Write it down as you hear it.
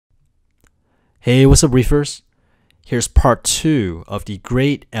Hey, what's up, Reefers? Here's part 2 of the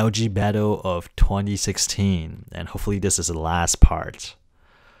Great Algae Battle of 2016, and hopefully this is the last part.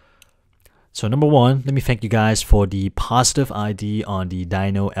 So number 1, let me thank you guys for the positive ID on the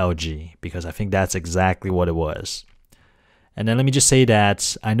Dino Algae, because I think that's exactly what it was. And then let me just say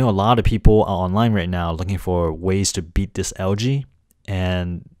that I know a lot of people are online right now looking for ways to beat this algae,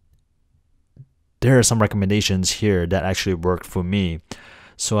 and there are some recommendations here that actually worked for me.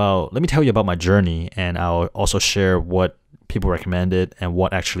 So let me tell you about my journey, and I'll also share what people recommended and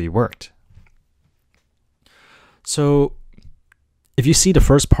what actually worked. So if you see the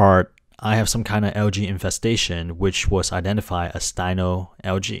first part, I have some kind of algae infestation, which was identified as dino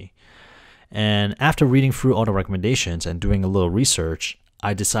algae. And after reading through all the recommendations and doing a little research,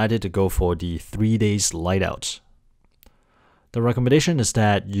 I decided to go for the 3 days light out. The recommendation is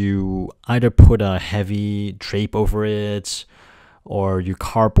that you either put a heavy drape over it, or you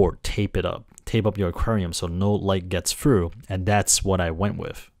cardboard tape up your aquarium so no light gets through, and that's what I went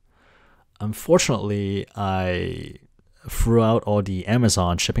with. Unfortunately, I threw out all the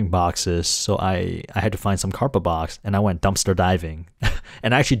Amazon shipping boxes, so I had to find some cardboard box, and I went dumpster diving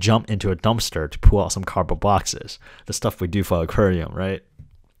and I actually jumped into a dumpster to pull out some cardboard boxes, the stuff we do for our aquarium, right?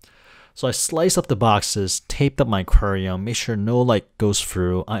 So I sliced up the boxes, taped up my aquarium, made sure no light goes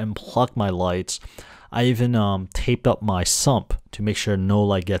through. I unplugged my lights. I even taped up my sump to make sure no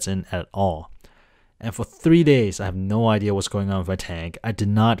light gets in at all. And for 3 days, I have no idea what's going on with my tank. I did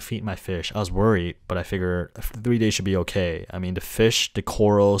not feed my fish. I was worried, but I figured 3 days should be okay. I mean, the fish, the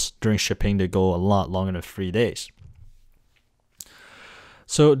corals, during shipping, they go a lot longer than 3 days.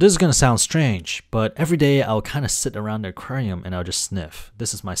 So this is going to sound strange, but every day I'll kind of sit around the aquarium and I'll just sniff.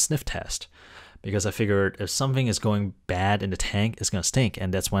 This is my sniff test, because I figured if something is going bad in the tank, it's going to stink,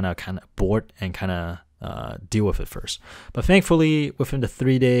 and that's when I'll kind of abort and kind of deal with it first. But thankfully, within the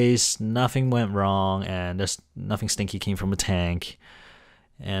 3 days, nothing went wrong, and there's nothing stinky came from the tank.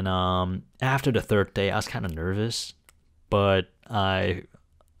 And after the 3rd day, I was kind of nervous, but I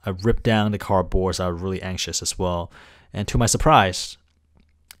ripped down the cardboards. I was really anxious as well, and to my surprise,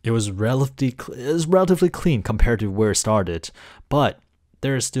 it was relatively clean compared to where it started, but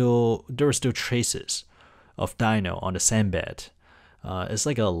there were still traces of dino on the sandbed. It's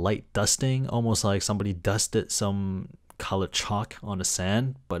like a light dusting, almost like somebody dusted some colored chalk on the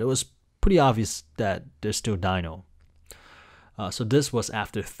sand, but it was pretty obvious that there's still dino. So this was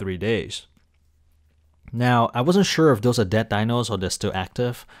after 3 days. Now, I wasn't sure if those are dead dinos or they're still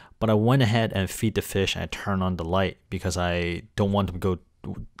active, but I went ahead and feed the fish and I turned on the light because I didn't want them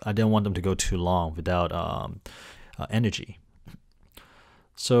to go too long without energy.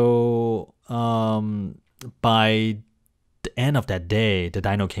 So by the end of that day, the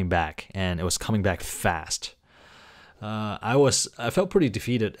dino came back, and it was coming back fast. I felt pretty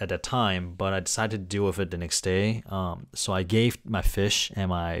defeated at that time, but I decided to deal with it the next day. So I gave my fish and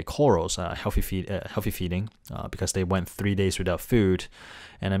my corals healthy feeding because they went 3 days without food,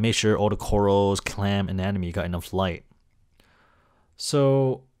 and I made sure all the corals, clam, and anemone got enough light.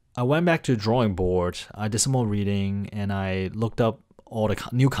 So I went back to the drawing board. I did some more reading, and I looked up all the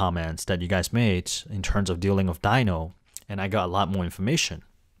new comments that you guys made in terms of dealing with dino, and I got a lot more information.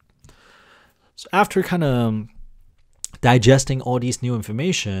 So after kind of digesting all these new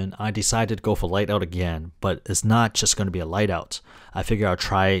information, I decided to go for light out again, but it's not just going to be a light out. I figure I'll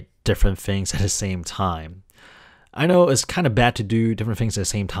try different things at the same time. I know it's kind of bad to do different things at the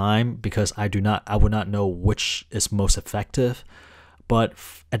same time because I would not know which is most effective, but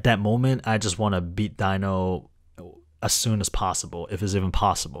at that moment, I just want to beat dino as soon as possible, if it's even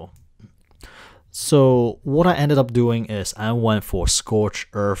possible. So what I ended up doing is I went for scorched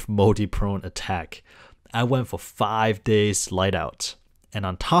earth moldy prone attack. I went for 5 days light out, and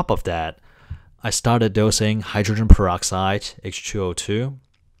on top of that, I started dosing hydrogen peroxide, H2O2,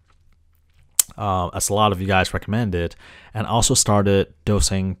 as a lot of you guys recommended, and also started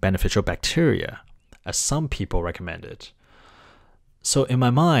dosing beneficial bacteria, as some people recommended. So in my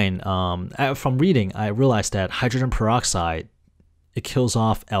mind, from reading, I realized that hydrogen peroxide, it kills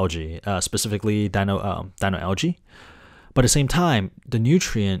off algae, specifically dino algae. But at the same time, the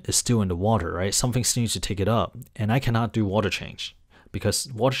nutrient is still in the water, right? Something still needs to take it up, and I cannot do water change because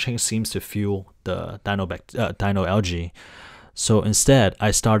water change seems to fuel the dino algae. So instead, I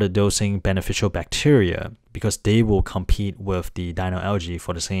started dosing beneficial bacteria because they will compete with the dino algae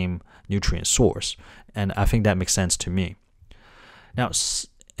for the same nutrient source, and I think that makes sense to me. Now,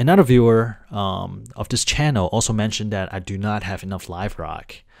 another viewer of this channel also mentioned that I do not have enough live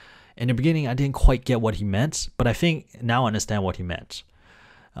rock. In the beginning, I didn't quite get what he meant, but I think now I understand what he meant.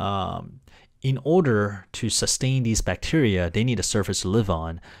 in order to sustain these bacteria, they need a surface to live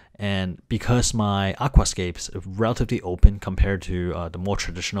on. And because my aquascape is relatively open compared to the more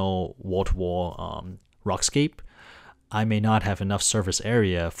traditional wall-to-wall rockscape, I may not have enough surface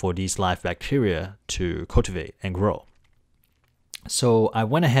area for these live bacteria to cultivate and grow. So I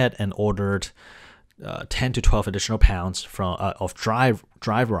went ahead and ordered 10 to 12 additional pounds of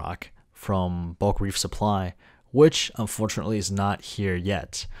dry rock from Bulk Reef Supply, which unfortunately is not here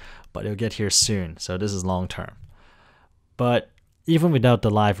yet, but it'll get here soon. So this is long term. But even without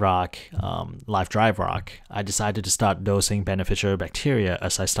the live dry rock, I decided to start dosing beneficial bacteria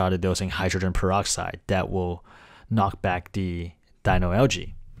as I started dosing hydrogen peroxide that will knock back the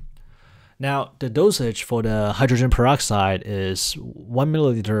dino-algae. Now, the dosage for the hydrogen peroxide is 1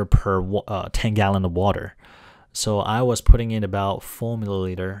 milliliter per 10 gallon of water. So I was putting in about 4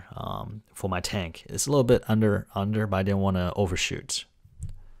 milliliter for my tank. It's a little bit under, but I didn't want to overshoot.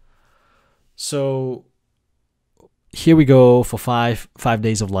 So here we go for five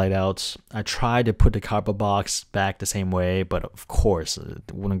days of light outs. I tried to put the cardboard box back the same way, but of course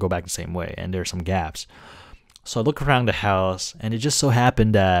it wouldn't go back the same way, and there's some gaps. So I look around the house, and it just so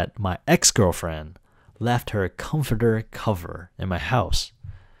happened that my ex-girlfriend left her comforter cover in my house.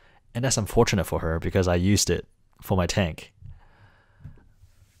 And that's unfortunate for her because I used it for my tank.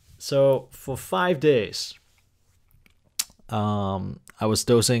 So for 5 days, I was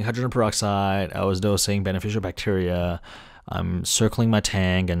dosing hydrogen peroxide, I was dosing beneficial bacteria, I'm circling my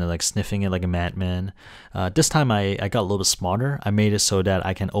tank and then like sniffing it like a madman. This time I got a little bit smarter. I made it so that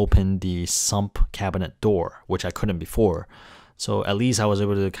I can open the sump cabinet door, which I couldn't before. So at least I was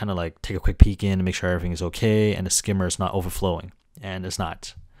able to kind of like take a quick peek in and make sure everything is okay and the skimmer is not overflowing, and it's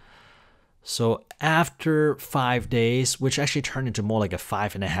not. So after 5 days, which actually turned into more like a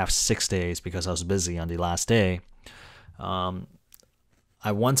 5.5, 6 days because I was busy on the last day,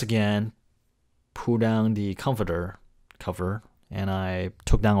 I once again pulled down the comforter cover and I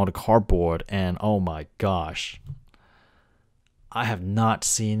took down all the cardboard, and oh my gosh, I have not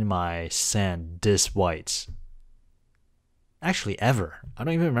seen my sand this white. Actually, ever. I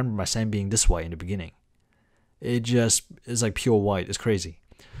don't even remember my sand being this white in the beginning. It just is like pure white. It's crazy.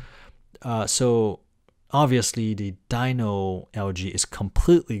 So obviously the dino algae is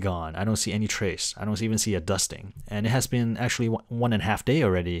completely gone. I don't see any trace. I don't even see a dusting. And it has been actually 1.5 days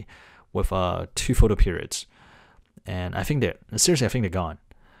already with 2 photo periods. And I think seriously, I think they're gone.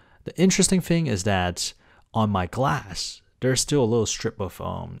 The interesting thing is that on my glass, there's still a little strip of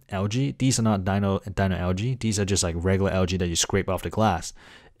algae. These are not dino algae. These are just like regular algae that you scrape off the glass.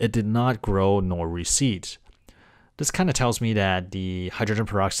 It did not grow nor recede. This kind of tells me that the hydrogen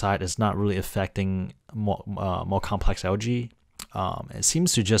peroxide is not really affecting more complex algae. It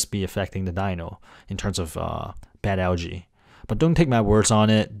seems to just be affecting the dino in terms of bad algae. But don't take my words on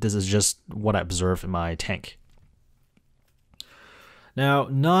it. This is just what I observed in my tank. Now,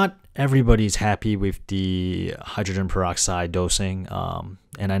 not everybody's happy with the hydrogen peroxide dosing,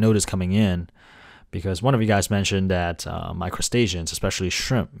 and I know this coming in because one of you guys mentioned that my crustaceans, especially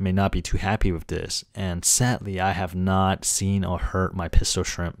shrimp, may not be too happy with this, and sadly, I have not seen or heard my pistol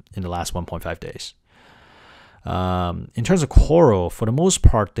shrimp in the last 1.5 days. In terms of coral, for the most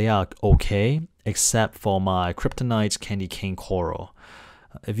part, they are okay, except for my kryptonite candy cane coral.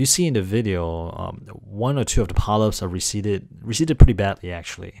 If you see in the video, 1 or 2 of the polyps are receded pretty badly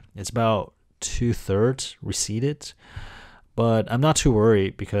actually. It's about 2/3 receded, but I'm not too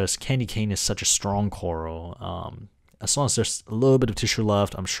worried because candy cane is such a strong coral. As long as there's a little bit of tissue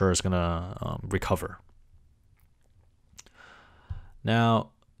left, I'm sure it's gonna recover. Now,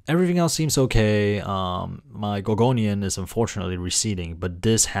 everything else seems okay. My gorgonian is unfortunately receding, but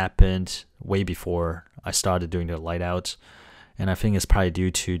this happened way before I started doing the light out. And I think it's probably due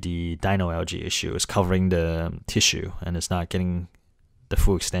to the dino algae issue. It's covering the tissue and it's not getting the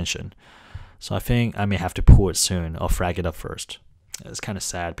full extension. So I think I may have to pull it soon or frag it up first. It's kind of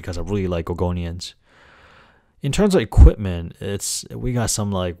sad because I really like gorgonians. In terms of equipment, we got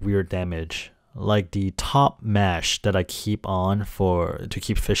some like weird damage. Like the top mesh that I keep on to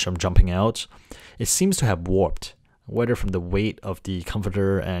keep fish from jumping out, it seems to have warped. Whether from the weight of the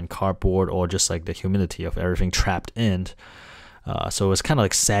comforter and cardboard or just like the humidity of everything trapped in. So it's kind of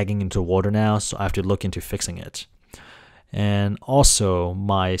like sagging into water now, so I have to look into fixing it. And also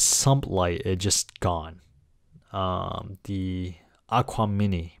my sump light is just gone. The Aqua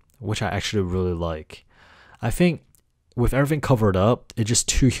Mini, which I actually really like. I think with everything covered up, it's just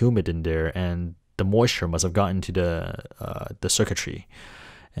too humid in there, and the moisture must have gotten to the circuitry,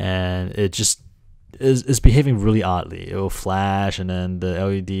 and it just is behaving really oddly. It will flash, and then the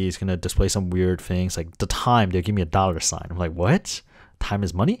LED is gonna display some weird things like the time. They'll give me a dollar sign. I'm like, what? Time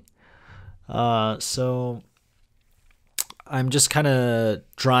is money? So I'm just kind of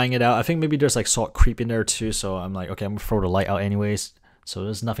drying it out. I think maybe there's like salt creep in there too. So I'm like, okay, I'm gonna throw the light out anyways. So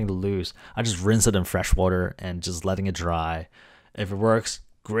there's nothing to lose. I just rinse it in fresh water and just letting it dry. If it works,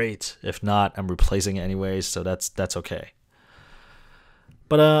 great. If not, I'm replacing it anyways. So that's okay.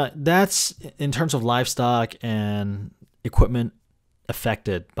 But that's in terms of livestock and equipment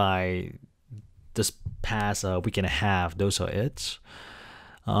affected by this past week and a half. Those are it.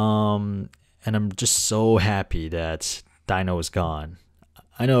 And I'm just so happy that Dino is gone.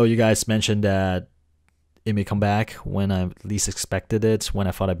 I know you guys mentioned that it may come back when I least expected it. When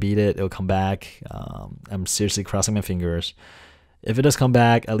I thought I beat it, it'll come back. I'm seriously crossing my fingers. If it does come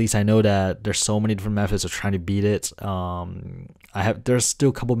back, at least I know that there's so many different methods of trying to beat it. There's still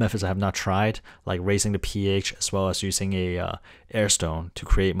a couple methods I have not tried, like raising the pH as well as using a air stone to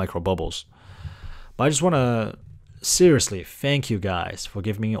create micro bubbles. But I just want to seriously thank you guys for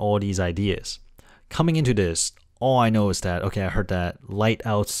giving me all these ideas. Coming into this, all I know is that, okay, I heard that light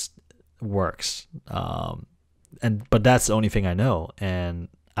outs works, but that's the only thing I know, and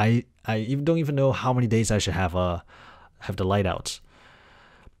I even don't even know how many days I should have the light outs.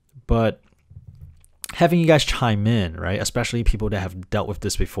 But having you guys chime in, right, especially people that have dealt with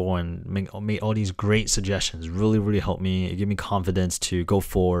this before and made all these great suggestions, really helped me. It gave me confidence to go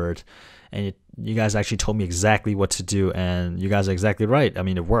forward, and you guys actually told me exactly what to do, and you guys are exactly right. I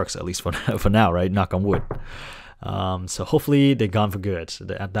mean, it works, at least for now, right? Knock on wood. So hopefully they're gone for good.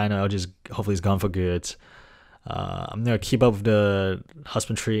 The dino algae hopefully is gone for good. I'm gonna keep up with the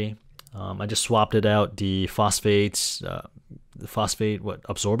husbandry. I just swapped it out, the phosphate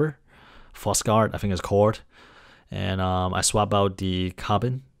absorber, Phosguard, I think it's called, and I swap out the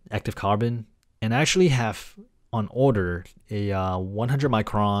active carbon, and I actually have on order a 100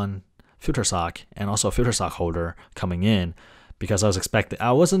 micron filter sock and also a filter sock holder coming in, because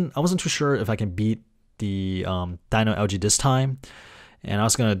I wasn't too sure if I can beat the dino algae this time, and I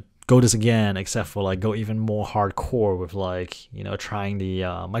was gonna go this again, except for like go even more hardcore with like, you know, trying the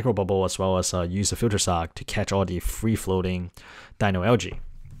micro bubble as well as use the filter sock to catch all the free floating dino algae.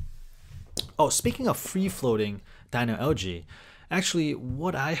 Oh, speaking of free floating dino algae, actually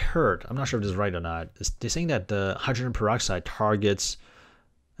what I heard, I'm not sure if this is right or not, is they're saying that the hydrogen peroxide targets,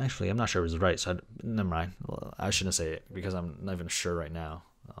 actually I'm not sure if it's right, so never mind. Well, I shouldn't say it because I'm not even sure right now.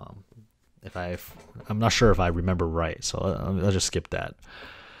 I'm not sure if I remember right, so I'll just skip that.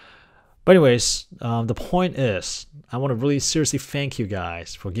 But anyways, the point is, I want to really seriously thank you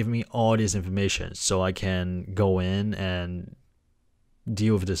guys for giving me all this information so I can go in and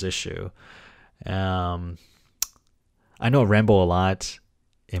deal with this issue. I know I ramble a lot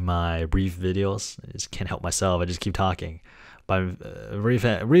in my brief videos. I just can't help myself. I just keep talking. But I'm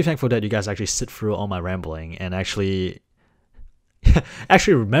really thankful that you guys actually sit through all my rambling and actually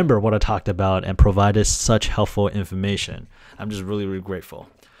remember what I talked about and provided such helpful information. I'm just really grateful.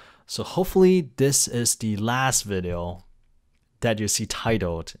 So hopefully this is the last video that you see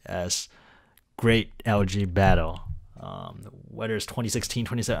titled as Great Algae Battle. Whether it's 2016,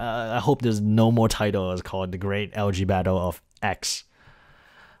 2017, I hope there's no more titles called The Great Algae Battle of X.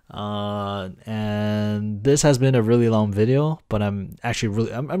 And this has been a really long video, but I'm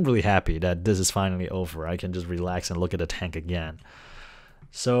really happy that this is finally over. I can just relax and look at the tank again.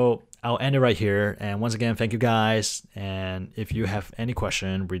 So I'll end it right here. And once again, thank you guys. And if you have any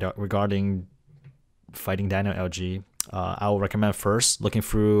question regarding fighting dino algae, I will recommend first looking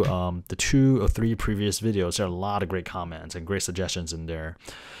through the 2 or 3 previous videos. There are a lot of great comments and great suggestions in there.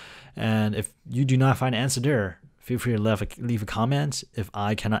 And if you do not find an answer there, feel free to leave a comment. If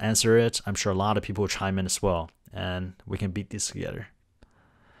I cannot answer it, I'm sure a lot of people will chime in as well, and we can beat this together.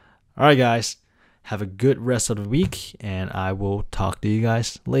 All right, guys. Have a good rest of the week, and I will talk to you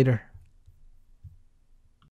guys later.